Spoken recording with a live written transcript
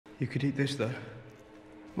You could eat this, though.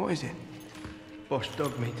 What is it? Bosch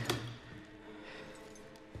dog meat.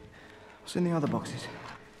 What's in the other boxes?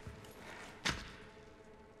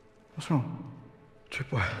 What's wrong?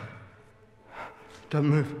 Tripwire. Don't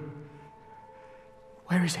move.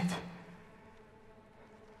 Where is it?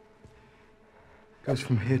 Goes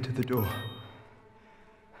from here to the door.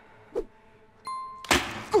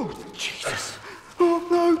 Oh, Jesus! Oh,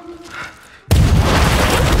 no!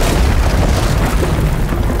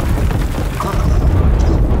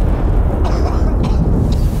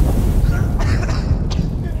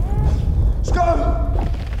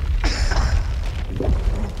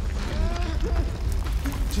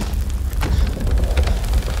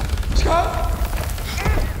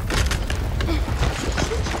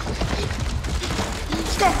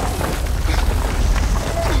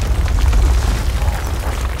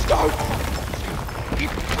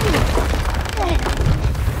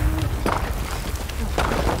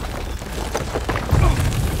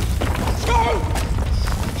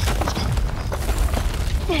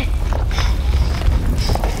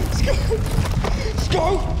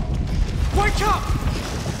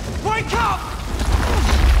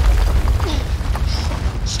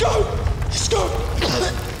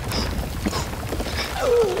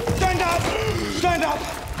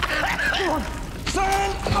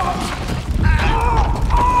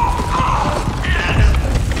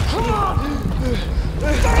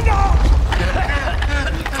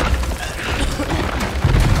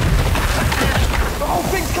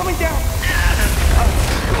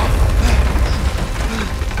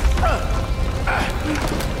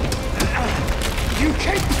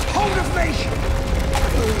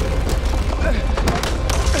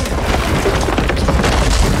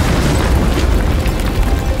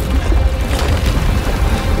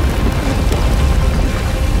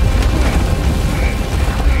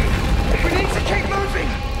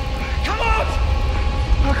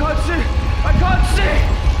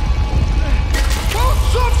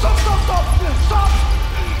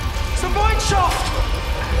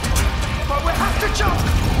 But we have to jump!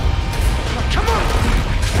 Come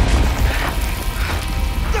on!